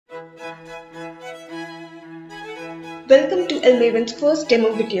Welcome to El-MAVEN's first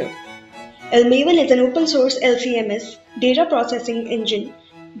demo video. El-MAVEN is an open source LC-MS data processing engine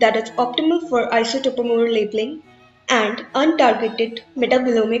that is optimal for isotopomer labeling and untargeted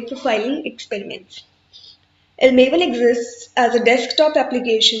metabolomic profiling experiments. El-MAVEN exists as a desktop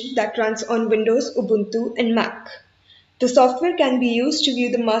application that runs on Windows, Ubuntu, and Mac. The software can be used to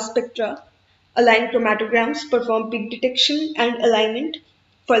view the mass spectra, align chromatograms, perform peak detection and alignment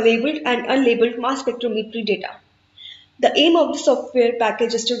for labeled and unlabeled mass spectrometry data. The aim of the software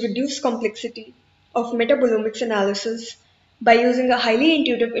package is to reduce complexity of metabolomics analysis by using a highly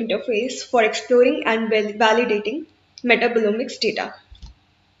intuitive interface for exploring and validating metabolomics data.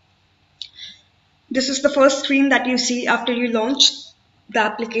 This is the first screen that you see after you launch the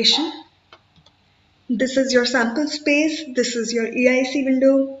application. This is your sample space, this is your EIC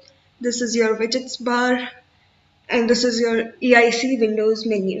window, this is your widgets bar, and this is your EIC Windows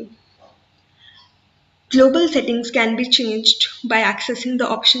menu. Global settings can be changed by accessing the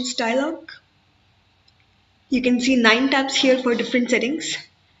options dialog. You can see 9 tabs here for different settings.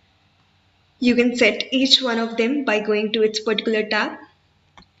 You can set each one of them by going to its particular tab.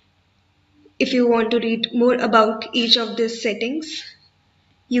 If you want to read more about each of these settings,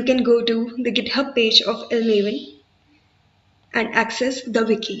 you can go to the GitHub page of El-MAVEN and access the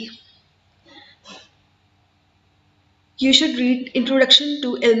wiki. You should read Introduction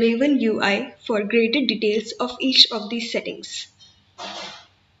to El-MAVEN UI for greater details of each of these settings.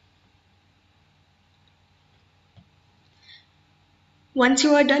 Once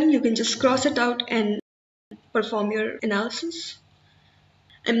you are done, you can just cross it out and perform your analysis.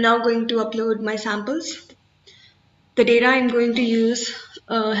 I'm now going to upload my samples. The data I'm going to use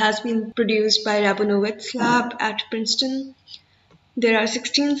has been produced by Rabunovit's lab at Princeton. There are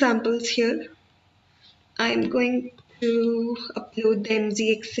 16 samples here. I'm going to upload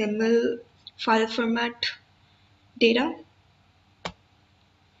the XML file format data.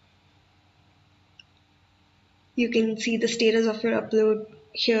 You can see the status of your upload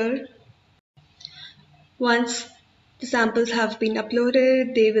here. Once the samples have been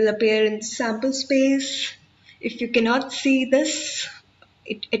uploaded, they will appear in the sample space. If you cannot see this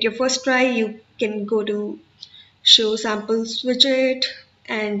at your first try, you can go to Show Samples widget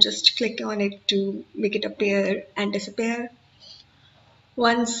and just click on it to make it appear and disappear.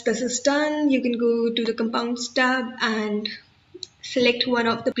 Once this is done, you can go to the Compounds tab and select one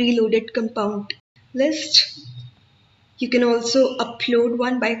of the preloaded compound list. You can also upload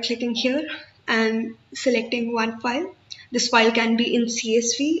one by clicking here and selecting one file. This file can be in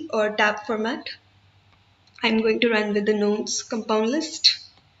CSV or tab format. I'm going to run with the nodes compound list.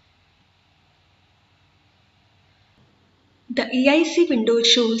 The EIC window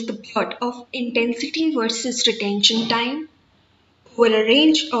shows the plot of intensity versus retention time over a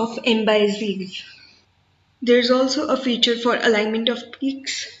range of M by Z. There is also a feature for alignment of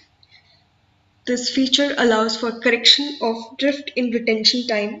peaks. This feature allows for correction of drift in retention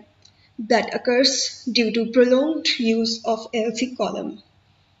time that occurs due to prolonged use of LC column.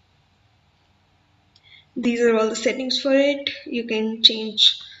 These are all the settings for it. You can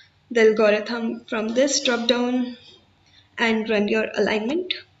change the algorithm from this drop down and run your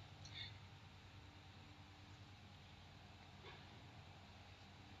alignment.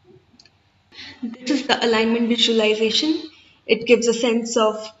 This is the alignment visualization. It gives a sense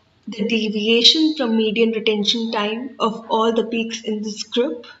of the deviation from median retention time of all the peaks in this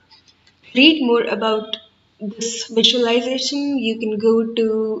group. To read more about this visualization, you can go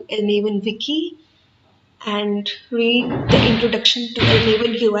to El-MAVEN wiki and read the Introduction to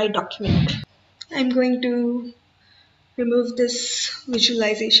El-MAVEN UI document. I'm going to remove this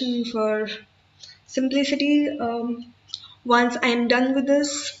visualization for simplicity. Once I'm done with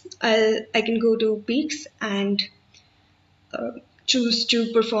this, I can go to peaks and choose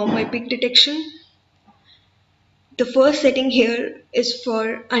to perform my peak detection. The first setting here is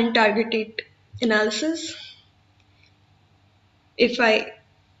for untargeted analysis. If I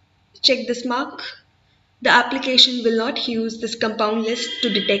check this mark, the application will not use this compound list to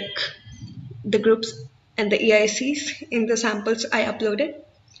detect the groups and the EICs in the samples I uploaded.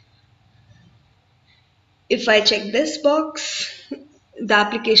 If I check this box, the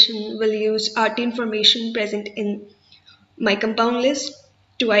application will use RT information present in my compound list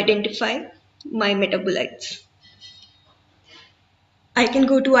to identify my metabolites. I can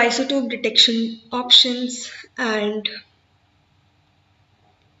go to isotope detection options and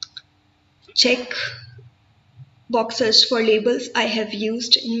check boxes for labels I have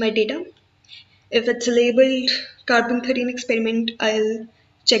used in my data. If it's a labeled carbon-13 experiment, I'll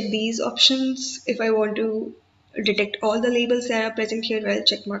check these options. If I want to detect all the labels that are present here, I'll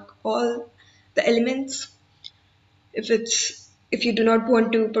check mark all the elements. If you do not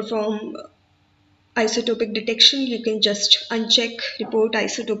want to perform isotopic detection, you can just uncheck report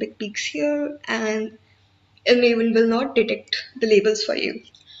isotopic peaks here, and El-MAVEN will not detect the labels for you.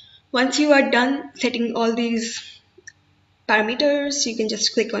 Once you are done setting all these parameters, you can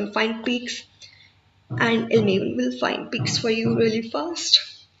just click on find peaks, and El-MAVEN will find peaks for you really fast.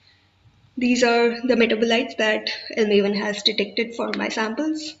 These are the metabolites that El-MAVEN has detected for my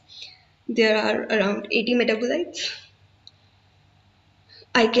samples. There are around 80 metabolites.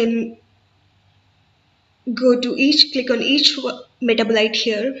 I can click on each metabolite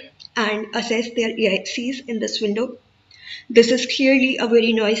here and assess their EICs in this window. This is clearly a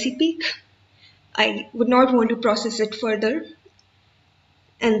very noisy peak. I would not want to process it further,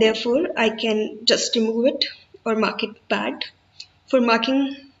 and therefore I can just remove it or mark it bad. For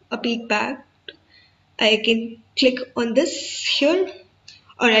marking a peak bad, I can click on this here,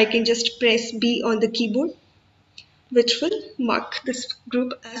 or I can just press B on the keyboard, which will mark this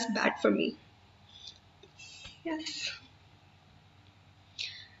group as bad for me. Yes.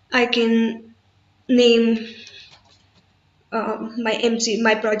 I can name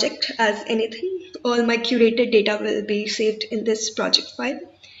my project as anything. All my curated data will be saved in this project file.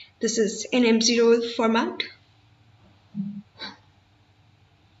 This is an M0 format.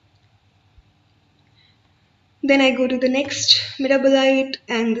 Then I go to the next metabolite,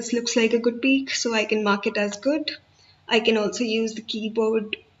 and this looks like a good peak, so I can mark it as good. I can also use the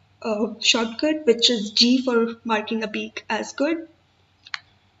keyboard shortcut, which is G, for marking a peak as good.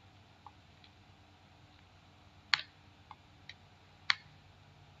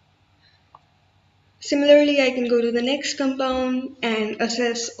 Similarly, I can go to the next compound and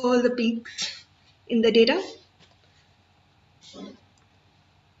assess all the peaks in the data.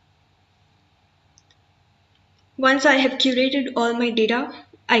 Once I have curated all my data,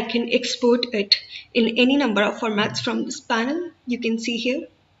 I can export it in any number of formats from this panel. You can see here.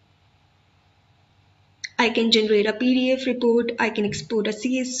 I can generate a PDF report, I can export a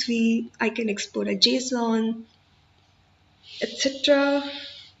CSV, I can export a JSON, etc.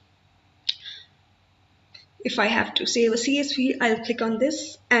 If I have to save a CSV, I'll click on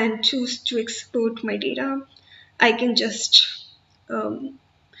this and choose to export my data. I can just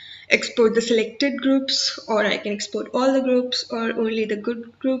export the selected groups, or I can export all the groups, or only the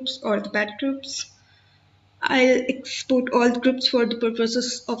good groups or the bad groups. I'll export all the groups for the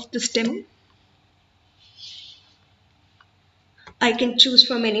purposes of this demo. I can choose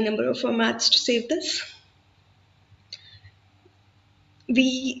from any number of formats to save this.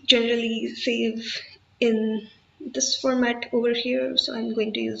 We generally save in this format over here, so I'm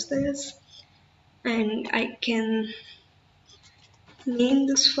going to use this, and I can name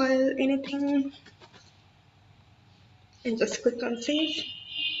this file anything and just click on save.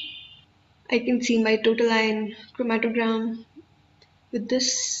 I can see my total ion chromatogram with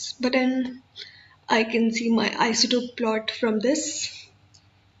this button. I can see my isotope plot from this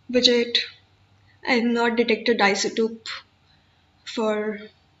widget. I have not detected isotope for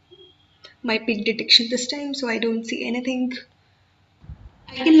my peak detection this time, so I don't see anything.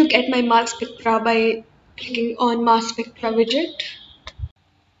 I can look at my mass spectra by clicking on mass spectra widget.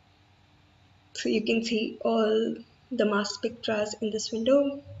 So you can see all the mass spectras in this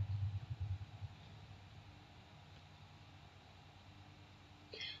window.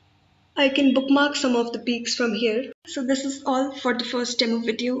 I can bookmark some of the peaks from here. So this is all for the first demo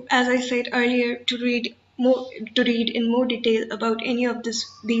video. As I said earlier, to read in more detail about any of these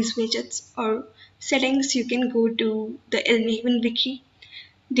widgets or settings, you can go to the El-MAVEN wiki.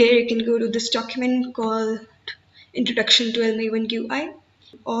 There you can go to this document called Introduction to El-MAVEN UI.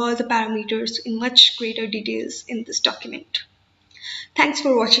 All the parameters in much greater details in this document. Thanks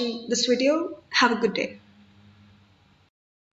for watching this video. Have a good day.